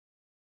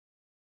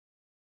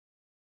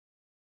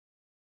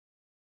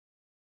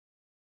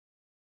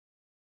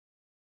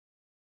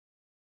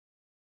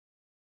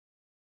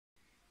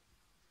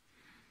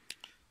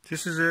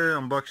This is an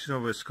unboxing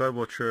of a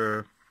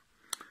Skywatcher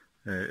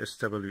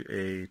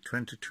SWA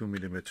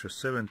 22mm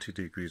 70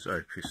 degrees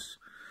eyepiece.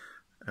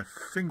 I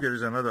think there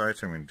is another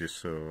item in this,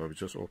 so I will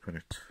just open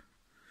it,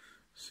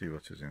 see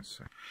what is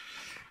inside.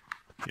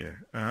 Yeah.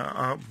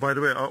 By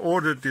the way, I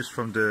ordered this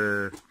from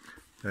the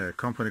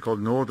company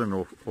called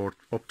Northern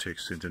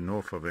Optics in the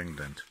north of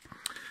England.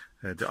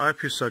 The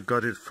eyepiece I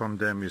got it from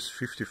them is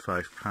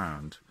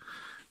 £55.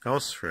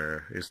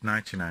 Elsewhere is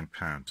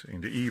 £99.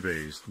 In the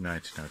eBay is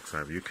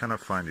 £99. You cannot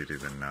find it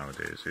even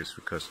nowadays. It's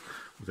because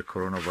of the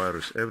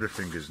coronavirus.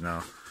 Everything is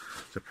now,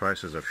 the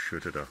prices have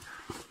shooted up,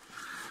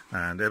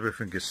 and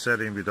everything is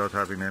selling without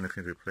having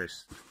anything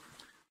replaced.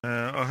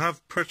 I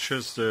have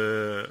purchased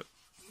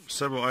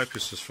several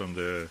eyepieces from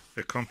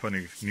a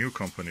company, new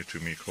company to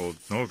me, called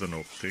Northern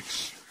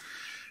Optics,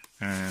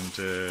 and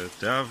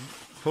they have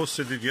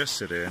posted it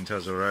yesterday and it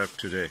has arrived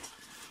today.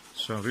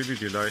 So I'm really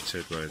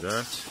delighted by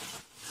that.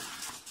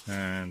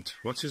 And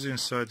what is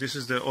inside? This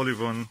is the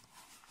Olivon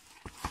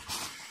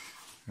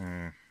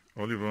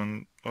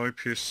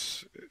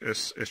eyepiece,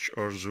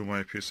 SHR zoom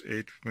eyepiece,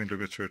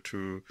 8mm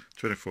to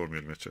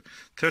 24mm.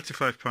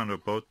 £35 I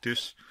bought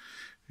this.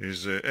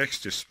 Is X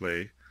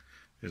display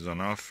is on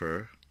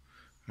offer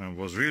and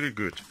was really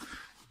good.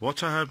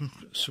 What I am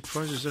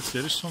surprised is that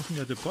there is something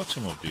at the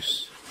bottom of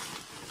this.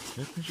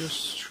 Let me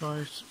just try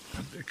it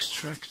and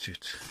extract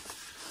it.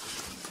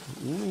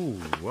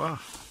 Ooh, wow.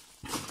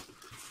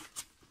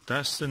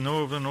 That's the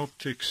Northern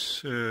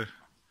Optics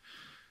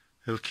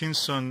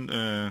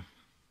Elkinson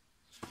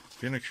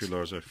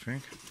binoculars, I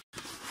think.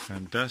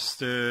 And that's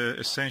the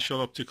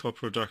Essential Optical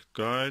Product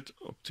Guide,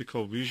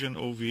 Optical Vision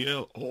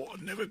OVL. Oh, I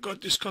never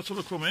got this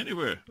catalog from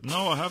anywhere.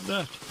 Now I have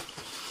that.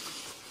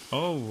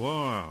 Oh,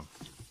 wow.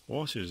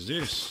 What is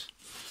this?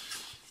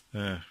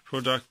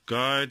 Product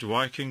Guide,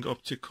 Viking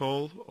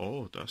Optical.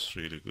 Oh, that's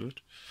really good.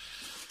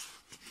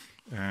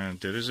 And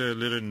there is a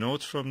little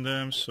note from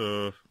them,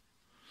 so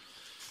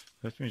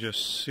let me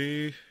just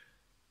see.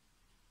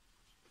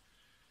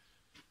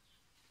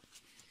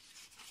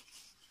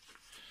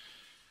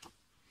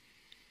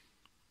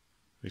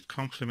 With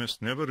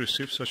compliments, never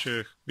received such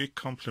a big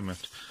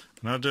compliment.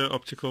 Another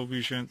Optical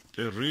Vision.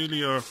 They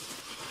really are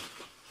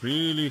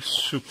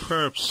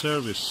superb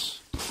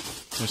service.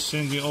 They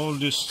send me all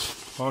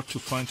these hard to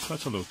find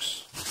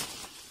catalogs.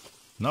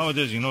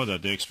 Nowadays, you know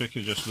that they expect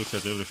you to just look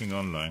at everything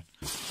online.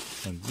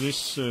 And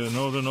this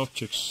Northern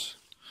Optics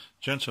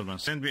gentleman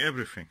sent me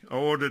everything. I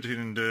ordered it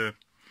in the,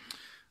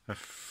 I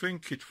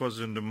think it was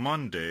in the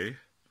Monday.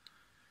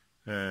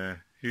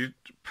 He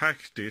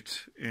packed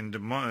it in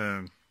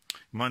the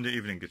Monday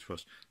evening it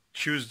was.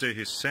 Tuesday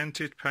he sent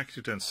it, packed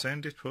it and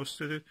sent it,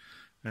 posted it.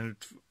 And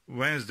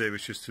Wednesday,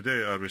 which is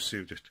today, I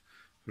received it.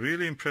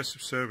 Really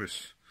impressive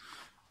service.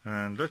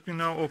 And let me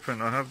now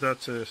open. I have that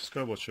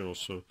Skywatcher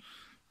also.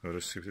 I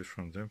received it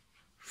from them.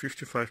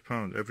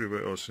 £55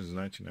 everywhere else is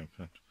 £99.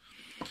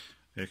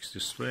 X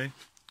display.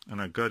 And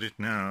I got it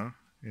now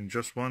in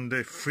just one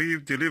day. Free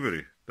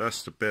delivery.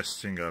 That's the best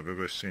thing I've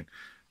ever seen.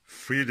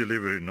 Free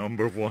delivery,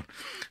 #1.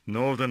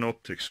 Northern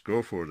Optics,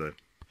 go for that.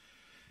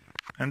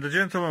 And the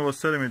gentleman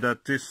was telling me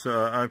that this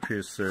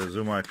eyepiece,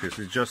 zoom eyepiece,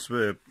 is just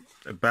a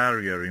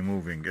barrier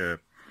removing,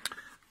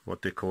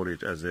 what they call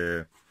it as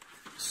a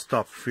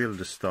stop,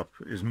 field stop,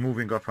 is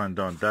moving up and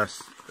down.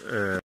 That's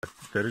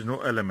there is no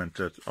element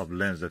of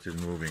lens that is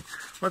moving.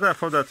 But I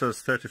thought that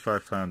was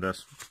 £35.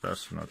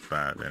 That's not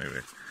bad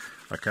anyway.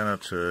 I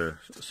cannot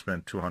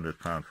spend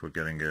 £200 for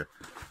getting a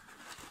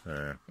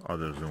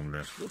other zoom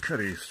lens. Look at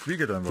it, it's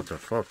bigger than what I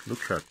thought.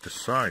 Look at the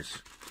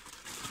size.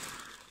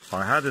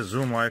 I had a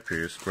zoom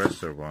eyepiece,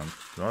 Baader one,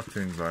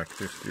 nothing like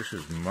this. This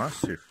is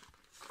massive.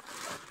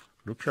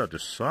 Look at the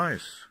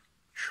size.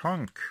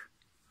 Chunk.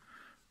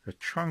 A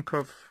chunk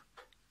of,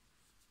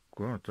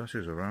 God, that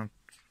is around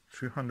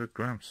 300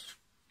 grams.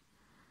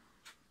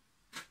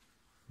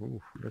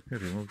 Oh, let me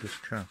remove this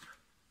cap.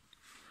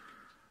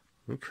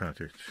 Look at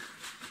it.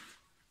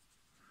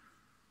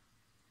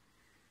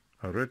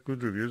 I read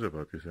good reviews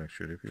about this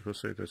actually. People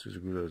say this is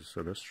as good as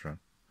Celestron.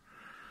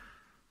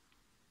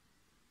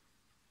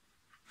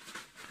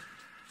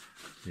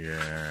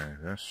 Yeah,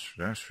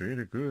 that's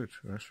really good.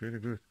 That's really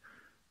good.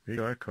 Big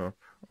eye cup.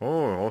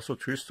 Oh, also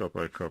twist up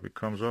eye cup. It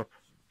comes up.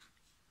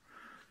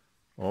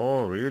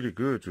 Oh, really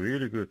good,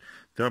 really good.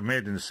 They're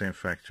made in the same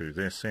factory.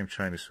 They're the same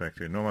Chinese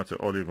factory. No matter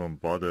Olivon,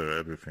 Baader,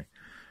 everything.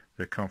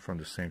 They come from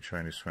the same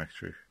Chinese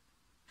factory.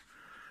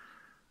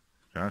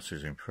 That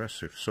is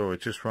impressive. So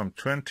it is from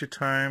 20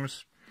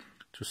 times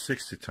to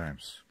 60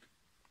 times.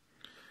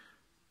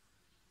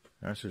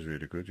 That is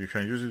really good. You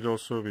can use it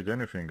also with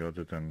anything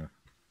other than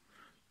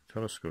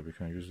telescope. You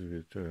can use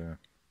it with,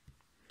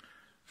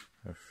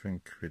 I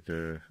think, with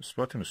the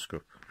spotting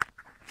scope.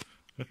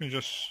 Let me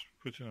just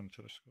put it on the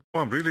telescope. Oh,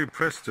 I'm really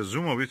impressed. The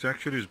zoom of it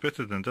actually is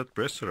better than that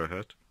Baader I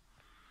had.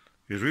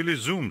 It really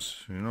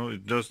zooms. You know,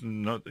 it does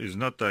not. It's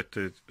not that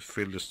the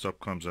field stop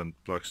comes and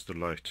blocks the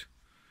light.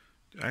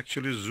 It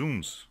actually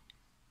zooms.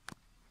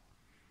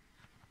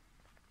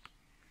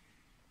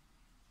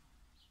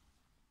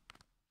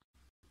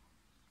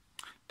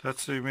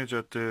 That's the image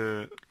at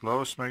the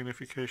lowest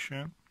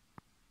magnification.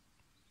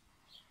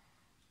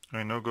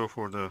 I now go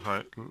for the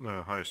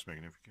highest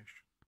magnification.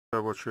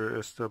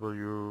 Skywatcher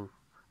SW,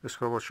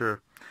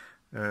 Skywatcher,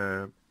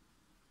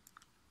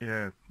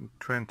 yeah,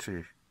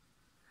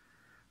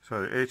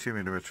 80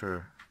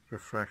 millimeter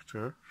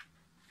refractor.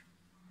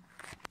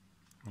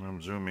 And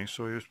I'm zooming,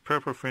 so use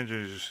purple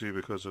fringes you see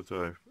because of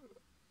the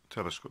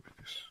telescope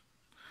it is.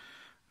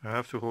 I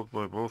have to hold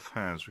by both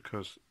hands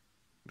because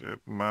the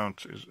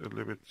mount is a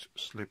little bit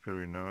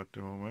slippery now at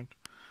the moment.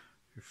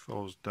 It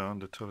falls down,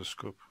 the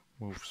telescope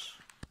moves.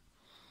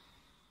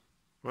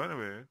 By the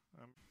way,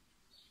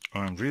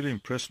 I'm really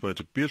impressed by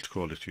the build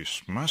quality.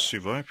 It's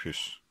massive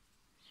eyepiece.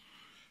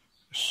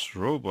 It's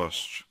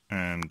robust,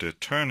 and the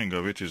turning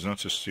of it is not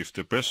so stiff.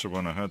 The best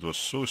one I had was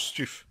so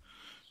stiff.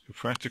 You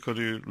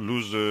practically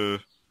lose the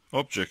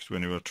object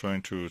when you are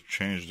trying to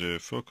change the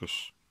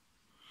focus,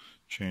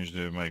 change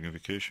the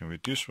magnification.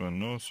 With this one,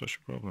 no such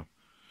a problem.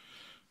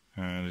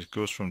 And it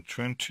goes from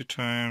 20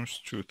 times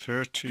to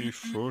 30,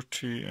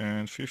 40,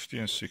 and 50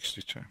 and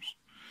 60 times.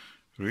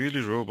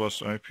 Really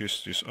robust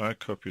eyepiece. This eye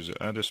cup is an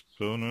added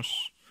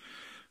bonus.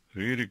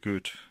 Really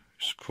good.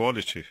 It's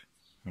quality.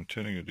 I'm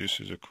telling you, this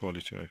is a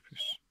quality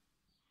eyepiece.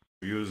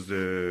 Use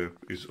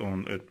its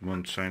own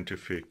Edmond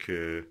Scientific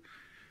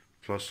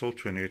Plusol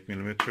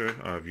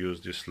 28mm. I've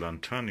used this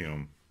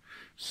Lantanium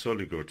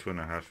Soligor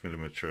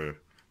 2.5mm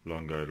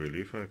long eye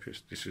relief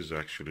eyepiece. This is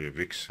actually a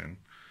Vixen.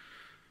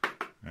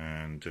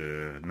 And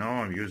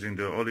now I'm using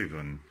the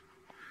Olivon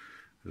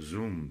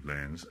zoom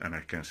lens, and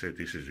I can say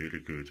this is really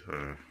good.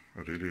 I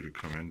really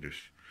recommend this.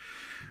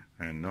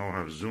 And now I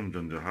have zoomed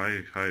on the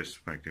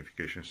highest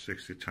magnification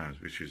 60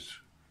 times, which is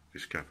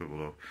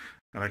capable of,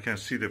 and I can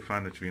see the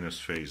planet Venus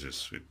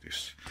phases with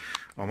this.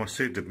 I must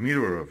say the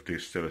mirror of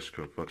this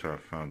telescope, what I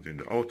found in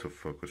the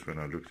autofocus when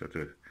I looked at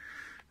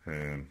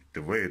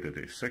the way that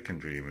the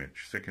secondary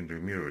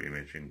mirror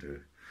image in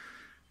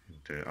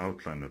the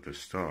outline of the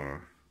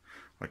star,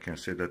 I can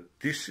say that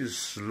this is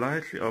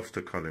slightly off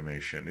the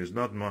collimation. It's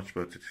not much,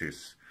 but it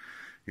is.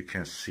 You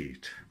can see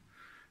it.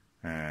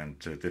 And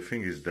the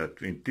thing is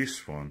that in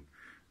this one,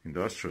 in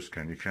the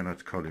Astroscan, you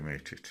cannot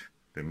collimate it.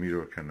 The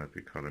mirror cannot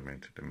be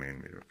collimated, the main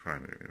mirror,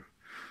 primary mirror.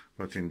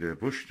 But in the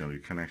Bushnell, you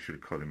can actually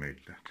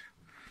collimate that.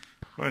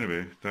 Well,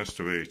 anyway, that's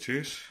the way it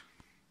is.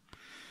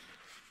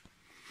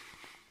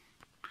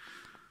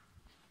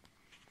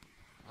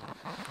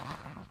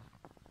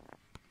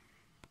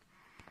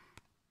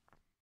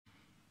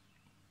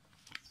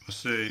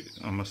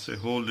 I must say,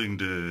 holding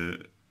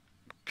the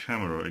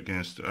camera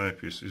against the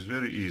eyepiece is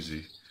very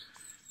easy.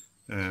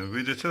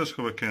 With the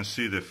telescope, I can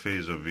see the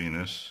phase of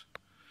Venus.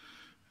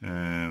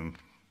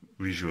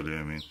 Visually,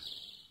 I mean.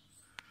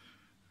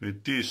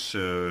 With this,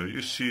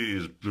 you see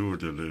it's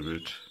blurred a little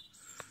bit.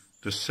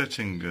 The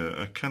setting,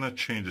 I cannot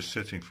change the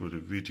setting for the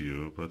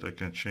video, but I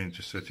can change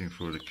the setting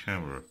for the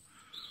camera.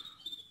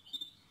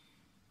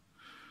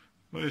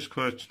 Well, it's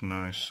quite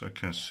nice, I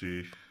can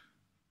see.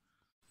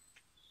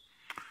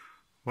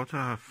 What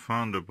I have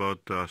found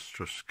about the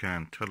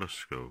Astroscan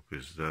telescope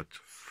is that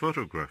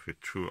photography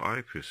through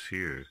eyepiece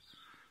here is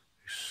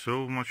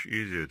so much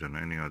easier than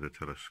any other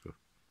telescope.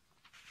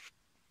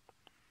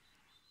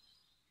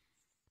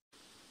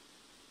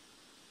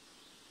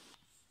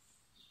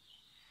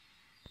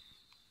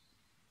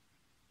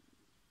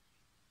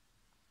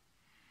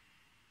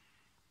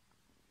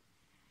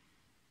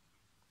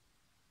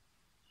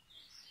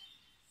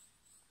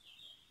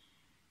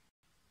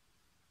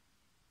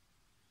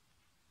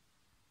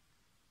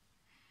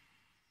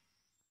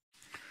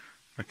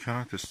 I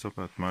cannot stop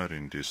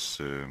admiring this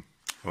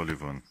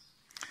Olivon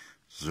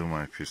zoom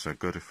eyepiece. I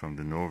got it from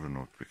the Northern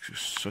Notebooks.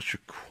 It's such a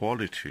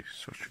quality,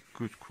 such a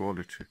good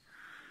quality.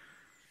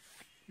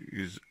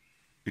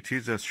 It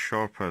is as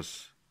sharp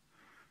as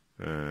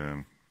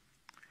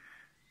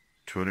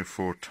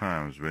 24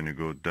 times when you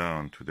go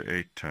down to the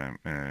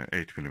 8mm,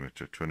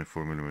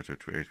 24mm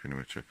to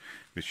 8mm,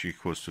 which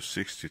equals to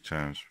 60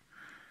 times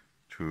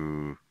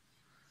to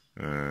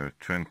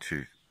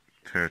 20,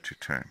 30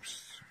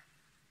 times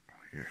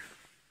here.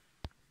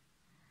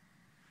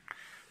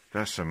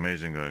 That's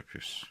amazing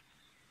eyepiece.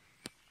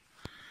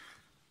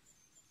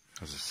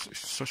 It's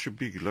such a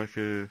big, like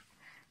a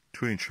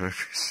 2-inch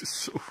eyepiece. It's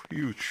so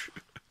huge.